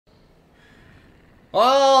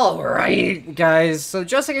Alright, guys. So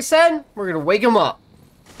just like I said, we're gonna wake him up.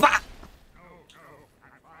 Bah!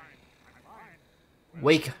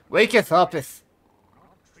 Waketh upeth.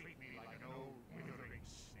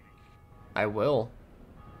 I will.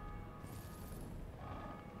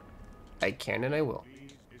 I can and I will.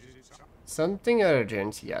 Something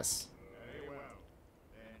urgent, yes.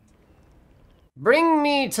 Bring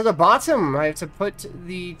me to the bottom. I have to put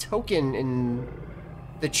the token in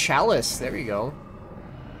the chalice. There we go.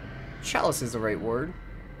 Chalice is the right word.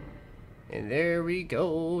 And there we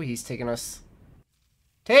go. He's taking us.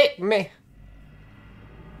 Take me.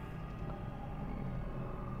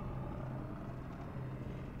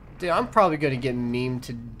 Dude, I'm probably gonna get memed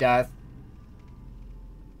to death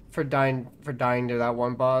for dying to that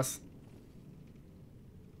one boss.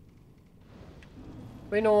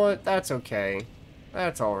 But you know what? That's okay.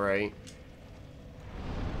 That's alright.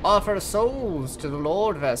 Offer souls to the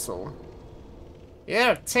Lord vessel.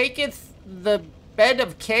 Yeah, taketh the bed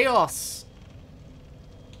of chaos.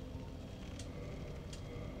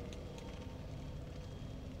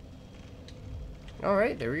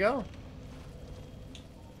 Alright, there we go.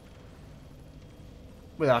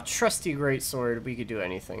 With our trusty greatsword, we could do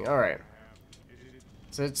anything. Alright.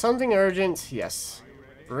 So it's something urgent? Yes.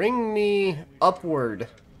 Bring me upward.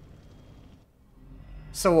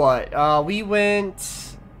 So what? We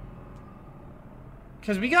went...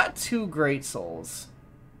 Because we got 2 great souls.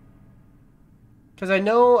 Because I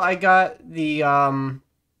know I got the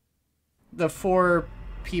 4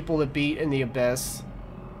 people to beat in the abyss.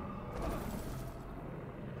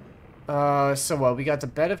 So what? We got the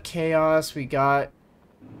Bed of Chaos. We got...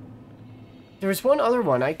 There was one other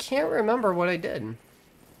one. I can't remember what I did.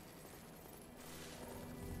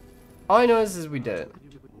 All I know is we did it.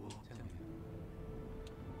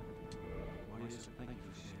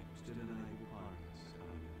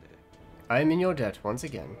 I am in your debt once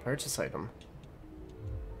again. Purchase item.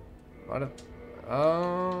 What a...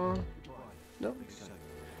 no.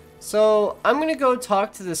 So, I'm gonna go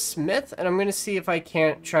talk to the smith, and I'm gonna see if I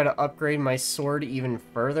can't try to upgrade my sword even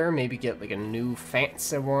further. Maybe get, like, a new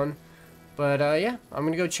fancy one. But, yeah. I'm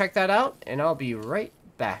gonna go check that out, and I'll be right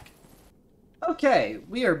back. Okay,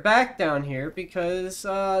 we are back down here because,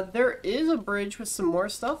 there is a bridge with some more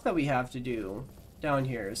stuff that we have to do down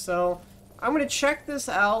here. So, I'm gonna check this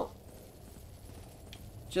out.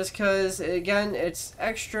 Just because, again, it's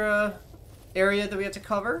extra area that we have to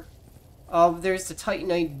cover. There's the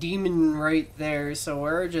Titanite demon right there, so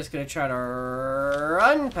we're just going to try to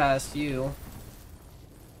run past you.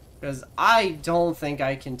 Because I don't think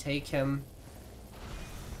I can take him.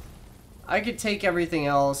 I could take everything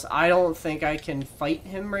else. I don't think I can fight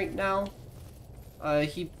him right now.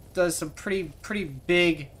 He does some pretty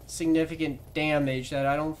big, significant damage that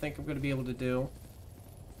I don't think I'm going to be able to do.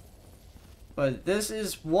 But this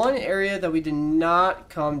is one area that we did not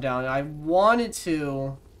come down. I wanted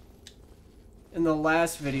to in the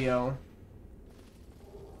last video.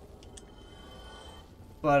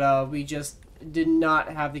 But we just did not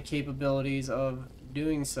have the capabilities of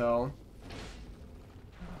doing so.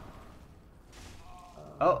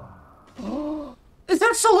 Oh. Is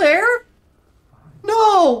that Solaire?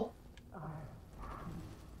 No!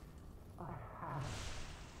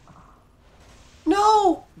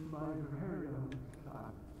 No!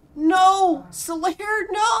 No! Solaire,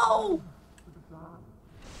 no!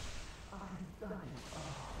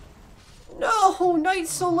 No! Knight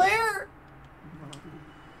Solaire!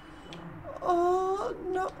 Oh,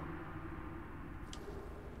 no.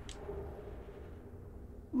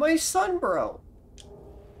 My son, bro.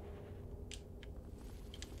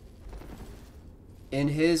 In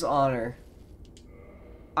his honor.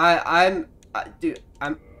 Dude,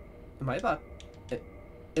 am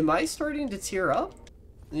I starting to tear up?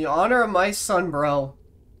 In the honor of my son, bro.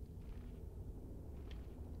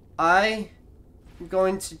 I am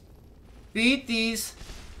going to beat these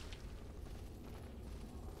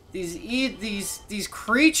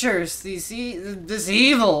creatures, this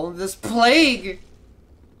evil, this plague.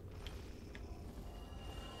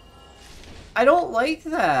 I don't like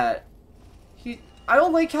that. I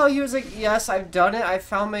don't like how he was like, yes, I've done it. I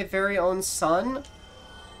found my very own son.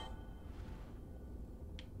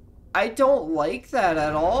 I don't like that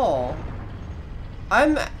at all.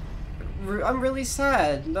 I'm really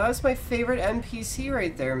sad. That was my favorite NPC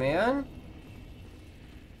right there, man.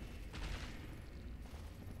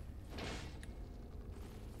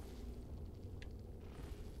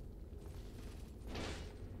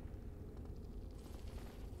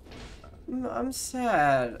 I'm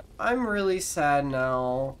sad. I'm really sad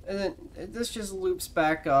now. And then this just loops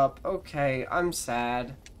back up. Okay, I'm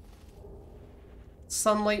sad.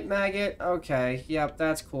 Sunlight maggot? Okay, yep,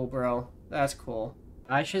 that's cool, bro. That's cool.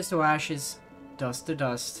 Ashes to ashes, dust to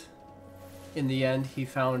dust. In the end, he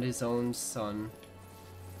found his own son.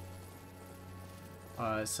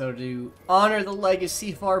 So to honor the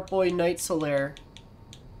legacy of our boy Knight Solaire,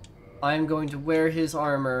 I am going to wear his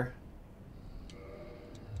armor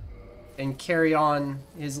and carry on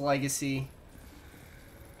his legacy.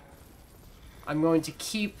 I'm going to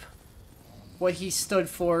keep what he stood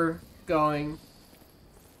for going.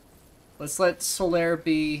 Let's let Solaire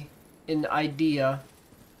be an idea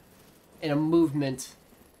and a movement.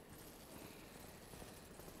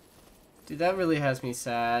 Dude, that really has me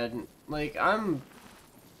sad. Like, I'm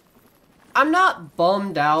not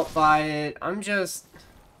bummed out by it. I'm just...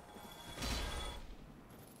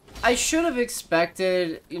 I should have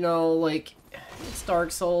expected, you know, like, it's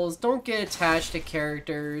Dark Souls. Don't get attached to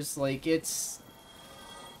characters. Like, it's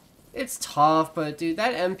tough, but dude,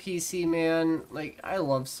 that NPC, man, like, I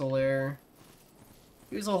love Solaire.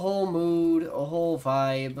 He was a whole mood, a whole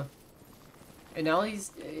vibe. And now he's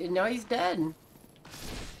dead.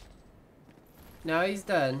 Now he's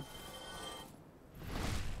dead.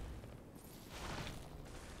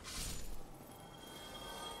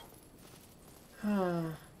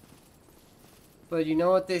 But you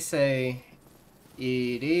know what they say.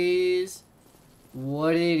 It is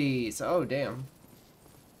what it is. Oh, damn.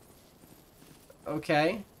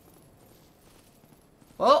 Okay.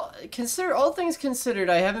 Well, consider all things considered,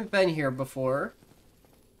 I haven't been here before.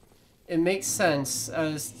 It makes sense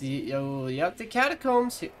as the yep, the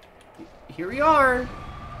catacombs. Here we are.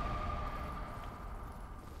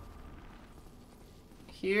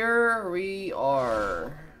 Here we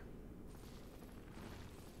are.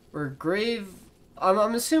 We're grave.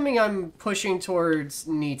 I'm assuming I'm pushing towards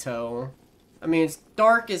Nito. I mean, it's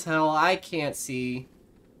dark as hell. I can't see.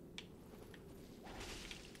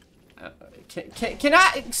 Can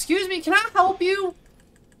I, excuse me, can I help you?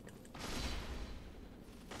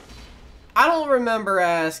 I don't remember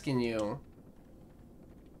asking you.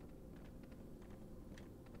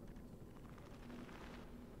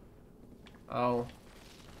 Oh.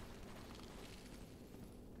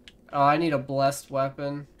 Oh, I need a blessed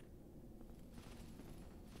weapon.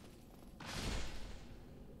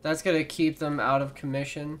 That's gonna keep them out of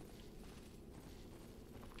commission.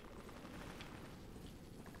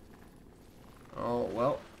 Oh,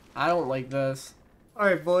 well, I don't like this.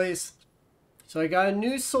 Alright, boys. So I got a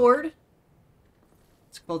new sword.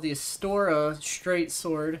 It's called the Astora Straight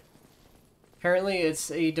Sword. Apparently it's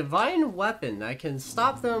a divine weapon that can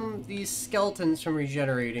stop these skeletons from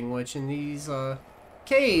regenerating, which in these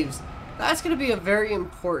caves, that's going to be a very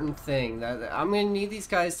important thing. That I'm going to need these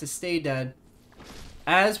guys to stay dead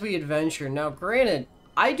as we adventure. Now, granted,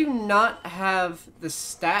 I do not have the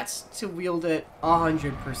stats to wield it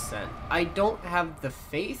 100%. I don't have the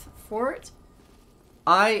faith for it.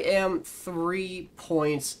 I am 3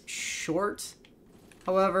 points short.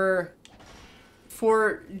 However,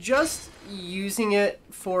 for just using it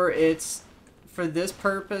for this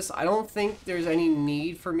purpose, I don't think there's any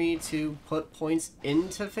need for me to put points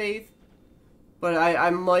into faith. But I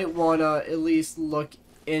might want to at least look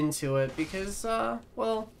into it because,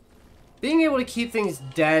 well, being able to keep things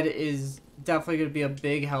dead is definitely going to be a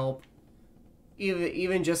big help.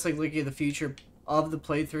 Even just like looking at the future of the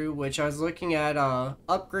playthrough, which I was looking at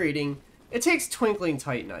upgrading. It takes Twinkling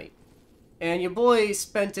Titanite. And your boy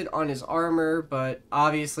spent it on his armor, but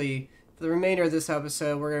obviously for the remainder of this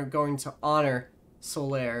episode, we're going to honor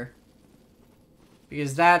Solaire.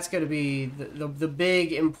 Because that's going to be the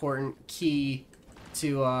big important key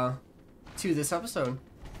to this episode.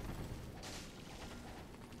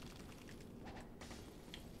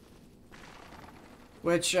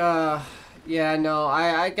 Which, yeah, no,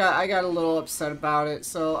 I got a little upset about it.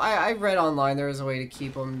 So I read online there was a way to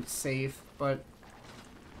keep them safe, but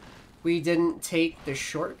we didn't take the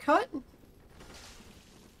shortcut?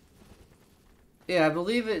 Yeah, I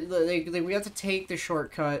believe it. We have to take the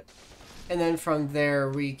shortcut, and then from there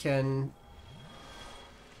we can.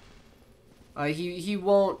 He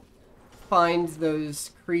won't find those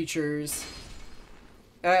creatures.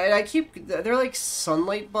 And they're like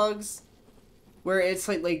sunlight bugs. Where it's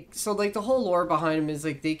so the whole lore behind them is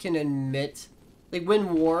like they can emit, like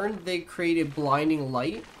when warned, they create a blinding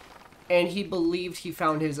light, and he believed he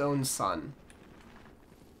found his own son.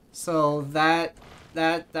 So that's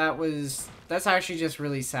actually just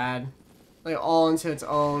really sad, like all into its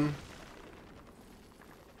own.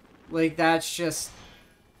 Like that's just,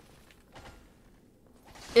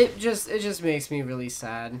 it just makes me really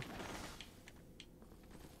sad.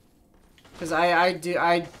 Cause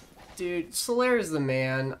dude, Solaire is the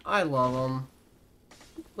man. I love him.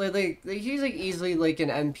 he's like easily like an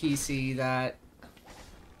NPC that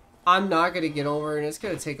I'm not gonna get over, and it's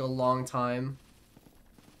gonna take a long time.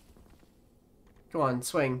 Go on,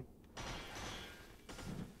 swing.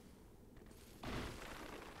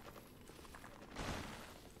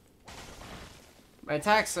 My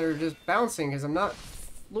attacks are just bouncing because I'm not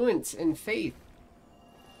fluent in faith.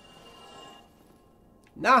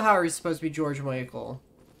 Now how are we supposed to be George Michael?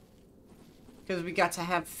 Because we got to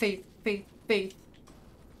have faith, faith, faith.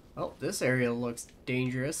 Oh, this area looks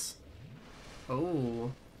dangerous.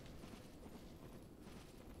 Oh.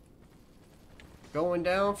 Going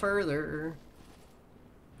down further.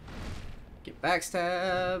 Get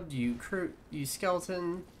backstabbed, you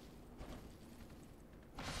skeleton.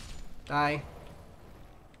 Die.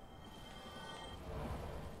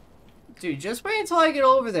 Dude, just wait until I get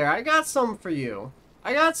over there. I got something for you.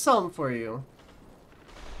 I got something for you.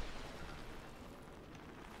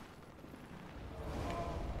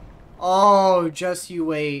 Oh, just you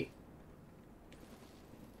wait.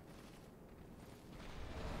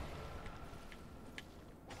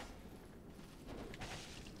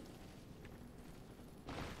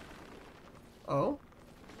 Oh?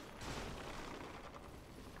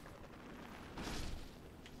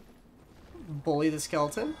 Bully the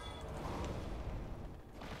skeleton?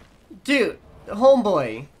 Dude,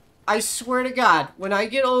 homeboy, I swear to God, when I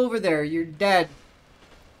get over there, you're dead.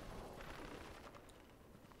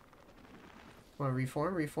 Wanna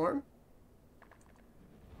reform? Reform?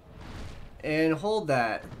 And hold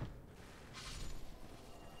that.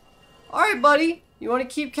 Alright, buddy. You wanna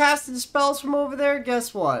keep casting spells from over there?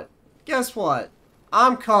 Guess what? Guess what?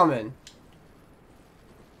 I'm coming.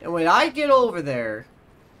 And when I get over there...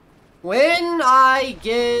 When I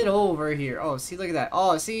get over here... Oh, see, look at that.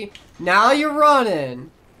 Oh, see? Now you're running.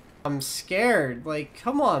 I'm scared. Like,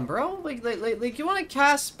 come on, bro. Like you want to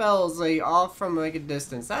cast spells, like, off from, like, a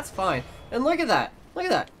distance. That's fine. And look at that. Look at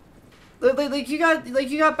that. Like you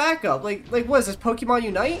got backup. Like, what is this, Pokemon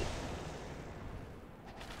Unite?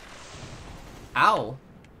 Ow.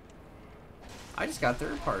 I just got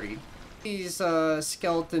third party. These,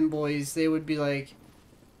 skeleton boys, they would be like,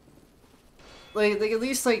 at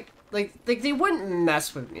least, like they wouldn't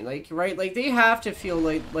mess with me, like, right? Like, they have to feel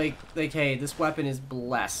like, hey, this weapon is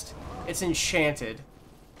blessed. It's enchanted.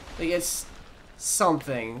 Like, it's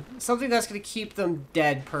something. Something that's gonna keep them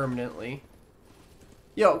dead permanently.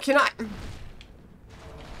 Yo, can I...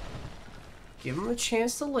 Give them a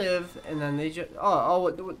chance to live, and then they just... Oh,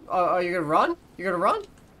 you're gonna run? You're gonna run?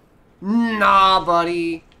 Nah,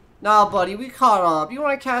 buddy. Nah, buddy, we caught up. You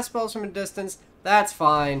want to cast spells from a distance? That's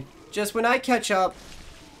fine. Just when I catch up...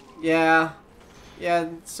 Yeah. Yeah,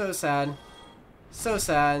 so sad. So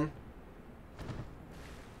sad.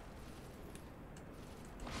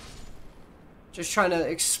 Just trying to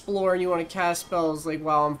explore and you want to cast spells, like,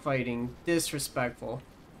 while I'm fighting. Disrespectful.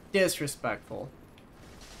 Disrespectful.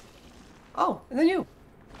 Oh, and then you.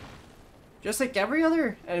 Just like every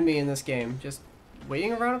other enemy in this game. Just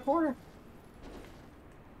waiting around a corner.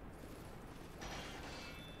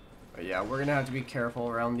 But yeah, we're gonna have to be careful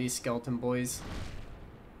around these skeleton boys.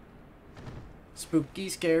 Spooky,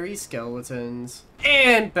 scary skeletons.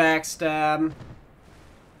 And backstab.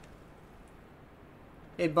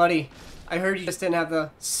 Hey, buddy. I heard you just didn't have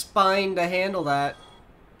the spine to handle that.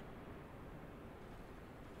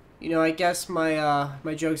 You know, I guess my,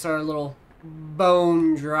 my jokes are a little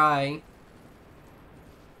bone dry.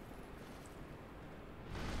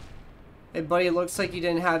 Hey, buddy, it looks like you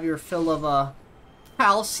didn't have your fill of,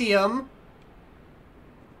 calcium.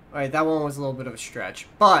 Alright, that one was a little bit of a stretch.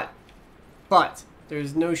 But,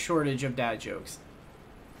 there's no shortage of dad jokes.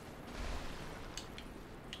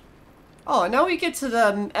 Oh, now we get to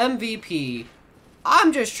the MVP.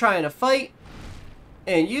 I'm just trying to fight,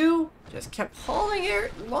 and you just kept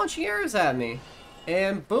launching arrows at me.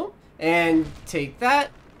 And boom. And take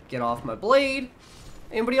that. Get off my blade.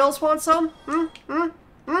 Anybody else want some?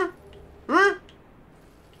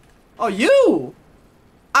 Oh, you!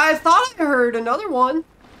 I thought I heard another one.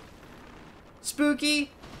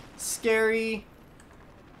 Spooky, scary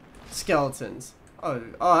skeletons. Oh,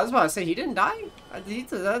 I was about to say, he didn't die?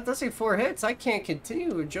 That's like 4 hits. I can't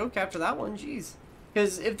continue a joke after that one, jeez.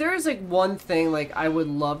 Because if there is like one thing like I would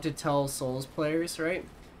love to tell Souls players, right?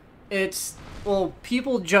 It's, well,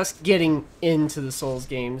 people just getting into the Souls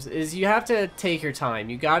games, is you have to take your time.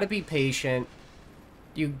 You gotta be patient.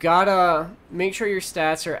 You gotta make sure your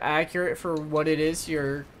stats are accurate for what it is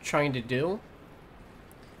you're trying to do.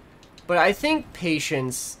 But I think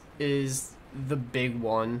patience is the big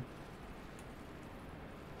one.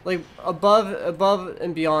 like above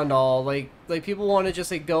and beyond all, like people want to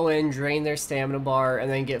just like go in, drain their stamina bar,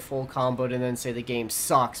 and then get full comboed, and then say the game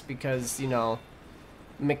sucks because, you know,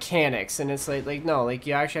 mechanics. And it's like no, like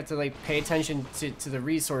you actually have to like pay attention to the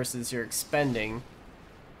resources you're expending.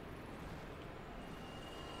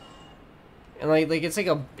 And like it's like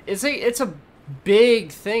it's a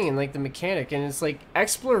big thing in like the mechanic, and it's like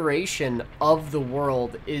exploration of the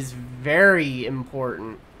world is very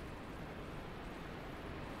important.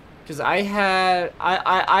 Because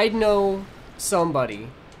I know somebody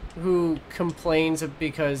who complains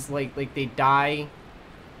because like they die.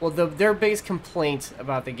 Well, their biggest complaint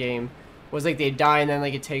about the game was like they die and then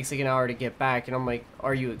like it takes like an hour to get back, and I'm like,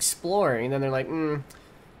 are you exploring? And then they're like,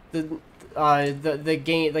 the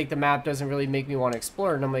game, like the map doesn't really make me want to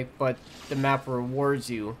explore. And I'm like, but the map rewards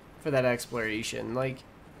you for that exploration. Like,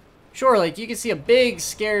 sure, like you can see a big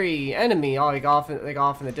scary enemy off in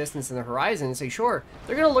the distance in the horizon and say, sure,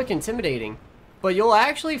 they're gonna look intimidating, but you'll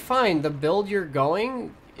actually find the build you're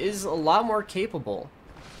going is a lot more capable.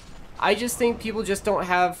 I just think people just don't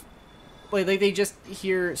have like they just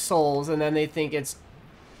hear Souls and then they think it's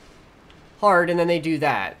hard, and then they do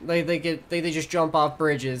that. Like they just jump off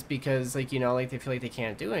bridges because, like, you know, like they feel like they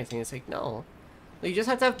can't do anything. It's like, no. Like, you just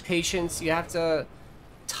have to have patience. You have to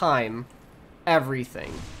time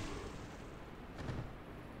everything.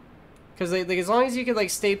 Because like as long as you can like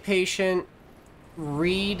stay patient,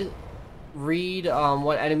 read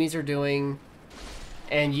what enemies are doing,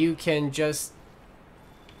 and you can just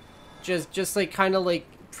like kind of like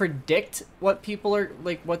predict what people are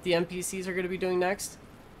like, what the NPCs are going to be doing next.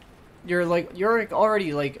 You're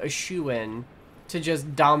already like a shoo-in to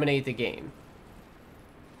just dominate the game.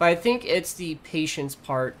 But I think it's the patience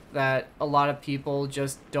part that a lot of people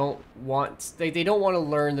just don't want. They don't want to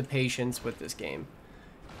learn the patience with this game.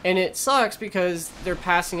 And it sucks because they're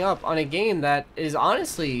passing up on a game that is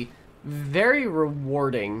honestly very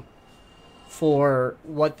rewarding for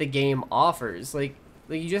what the game offers. Like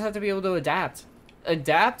you just have to be able to adapt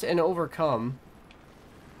and overcome.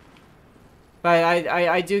 But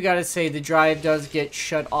I do gotta say, the drive does get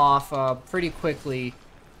shut off pretty quickly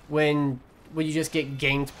when you just get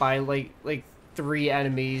ganked by like 3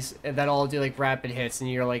 enemies and that all do like rapid hits,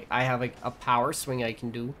 and you're like, I have like a power swing I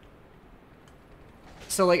can do.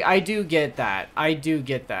 So like I do get that.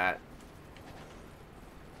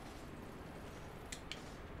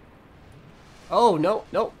 Oh no.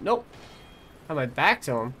 Have my back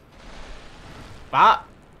to him. Bah!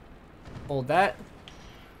 Hold that.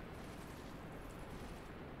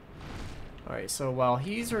 Alright, so while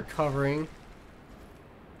he's recovering,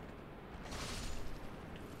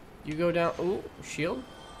 you go down. Ooh, shield.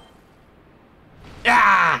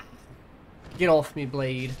 Ah! Get off me,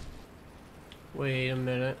 blade. Wait a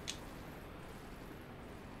minute.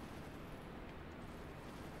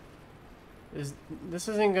 This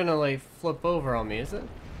isn't gonna like flip over on me, is it?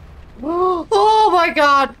 Oh my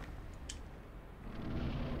god!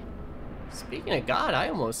 Speaking of God, I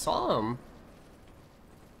almost saw him.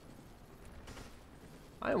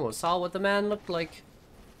 I almost saw what the man looked like.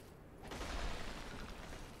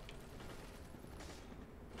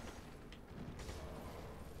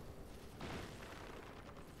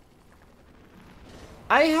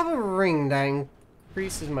 I have a ring that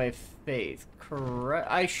increases my faith, correct?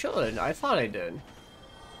 I should. I thought I did.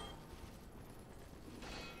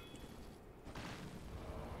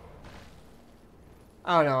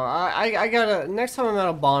 I don't know. I gotta... Next time I'm at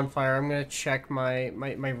a bonfire, I'm gonna check my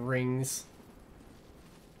rings.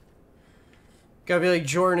 Gotta be like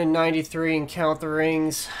Jordan in 93 and count the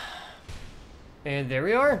rings. And there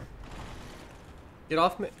we are. Get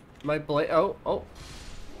off my blade. Oh.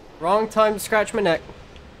 Wrong time to scratch my neck.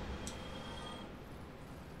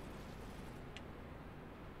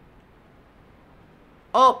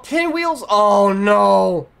 Oh, pinwheels. Oh,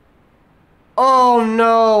 no. Oh,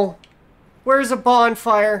 no. Where's a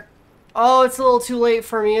bonfire? Oh, it's a little too late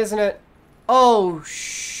for me, isn't it? Oh,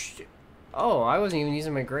 Oh, I wasn't even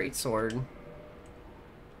using my greatsword.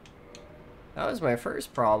 That was my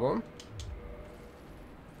first problem.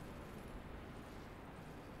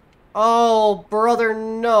 Oh, brother,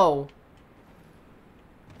 no.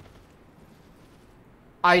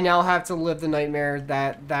 I now have to live the nightmare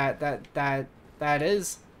that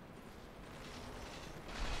is.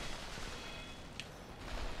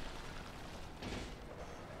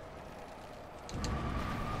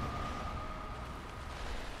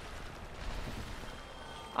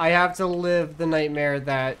 I have to live the nightmare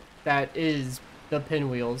that is the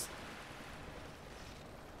pinwheels.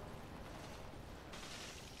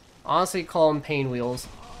 Honestly, call them pain wheels.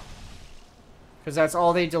 Because that's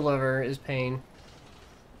all they deliver is pain.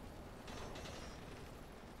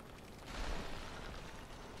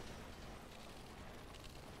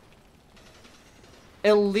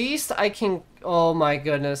 At least I can... Oh my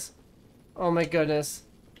goodness. Oh my goodness.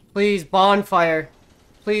 Please, bonfire.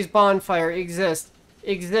 Please, bonfire. Exist.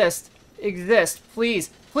 Exist. Exist. Please.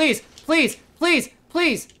 Please. Please. Please.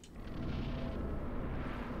 Please.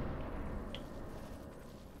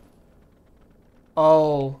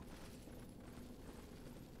 Oh.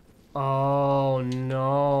 Oh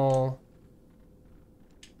no.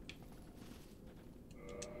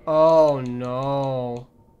 Oh no.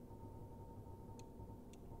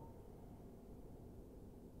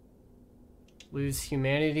 Lose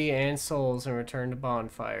humanity and souls and return to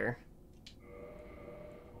bonfire.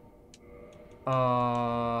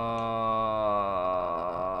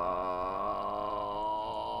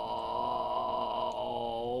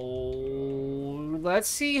 Let's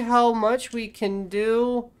see how much we can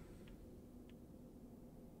do.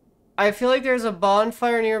 I feel like there's a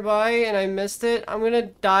bonfire nearby and I missed it. I'm gonna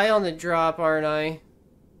die on the drop, aren't I?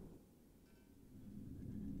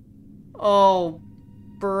 Oh,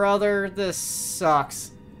 brother, this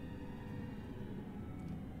sucks.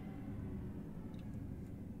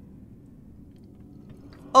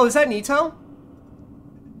 Oh, is that Nito?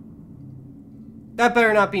 That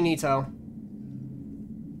better not be Nito.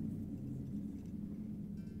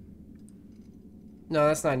 No,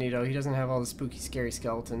 that's not Nito. He doesn't have all the spooky, scary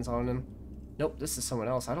skeletons on him. Nope, this is someone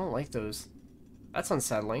else. I don't like those. That's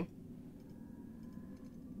unsettling.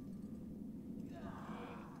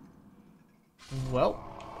 Well.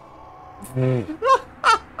 I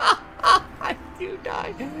do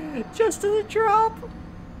die. Just to the drop.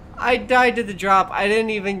 I died to the drop. I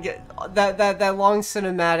didn't even get that long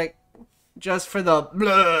cinematic just for the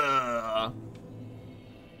blah.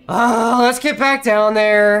 Let's get back down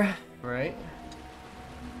there. Right.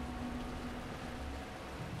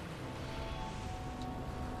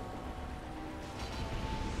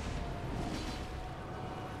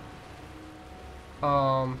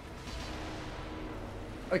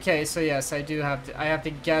 Okay, so yes, I have to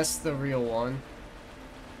guess the real one.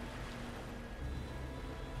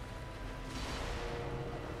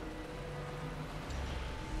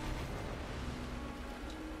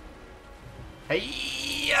 Hey,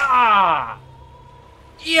 yeah!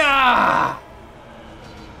 Yeah!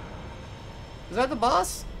 Is that the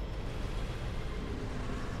boss?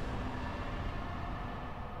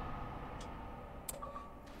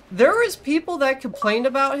 There was people that complained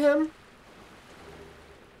about him.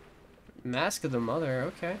 Mask of the Mother,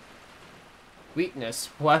 okay. Weakness,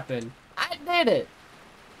 weapon. I did it!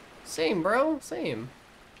 Same, bro, same.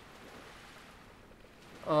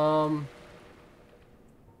 Do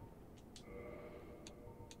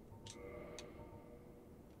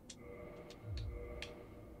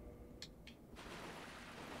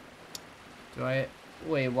I...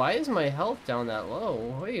 Wait, why is my health down that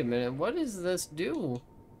low? Wait a minute, what does this do?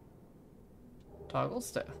 Toggle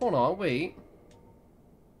stat. Hold on, wait.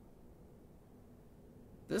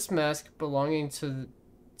 This mask belonging to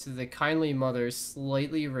the kindly mother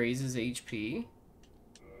slightly raises HP.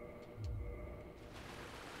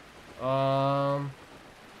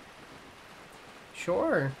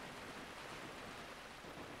 Sure.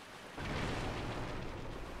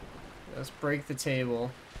 Let's break the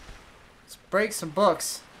table. Let's break some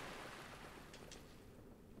books.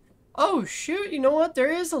 Oh shoot, you know what? There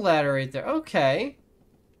is a ladder right there. Okay.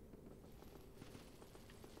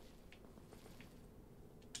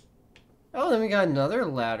 Oh, then we got another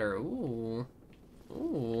ladder. Ooh.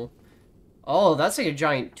 Ooh. Oh, that's like a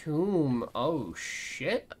giant tomb. Oh,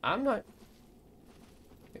 shit. I'm not...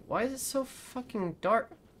 Wait, why is it so fucking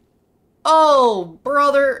dark? Oh,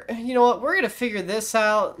 brother. You know what? We're gonna figure this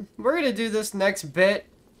out. We're gonna do this next bit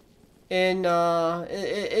in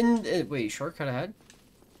wait, shortcut ahead?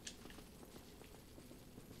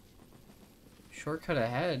 Shortcut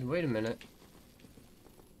ahead? Wait a minute.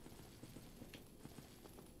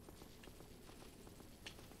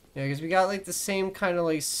 Yeah, because we got like the same kind of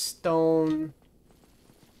like stone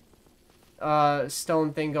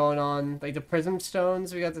thing going on. Like the prism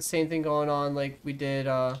stones, we got the same thing going on like we did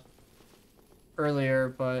earlier,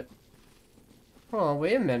 but hold on,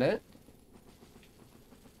 wait a minute.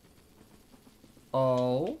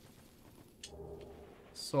 Oh.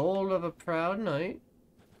 Soul of a proud knight.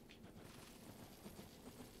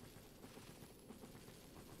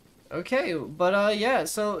 Okay, but yeah,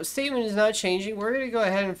 so statement is not changing. We're gonna go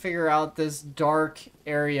ahead and figure out this dark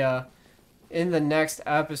area in the next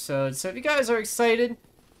episode. So if you guys are excited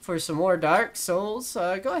for some more Dark Souls,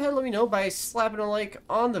 go ahead and let me know by slapping a like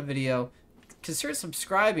on the video. Consider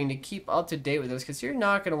subscribing to keep up to date with us, because you're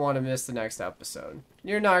not gonna want to miss the next episode.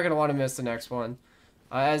 You're not gonna want to miss the next one,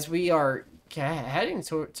 as we are heading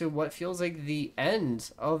to what feels like the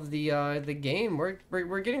end of the game.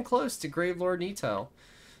 We're getting close to Gravelord Nito.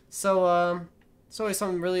 So it's always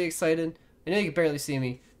something really excited. I know you can barely see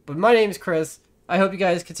me, but my name's Chris. I hope you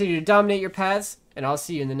guys continue to dominate your paths, and I'll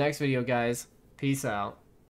see you in the next video, guys. Peace out.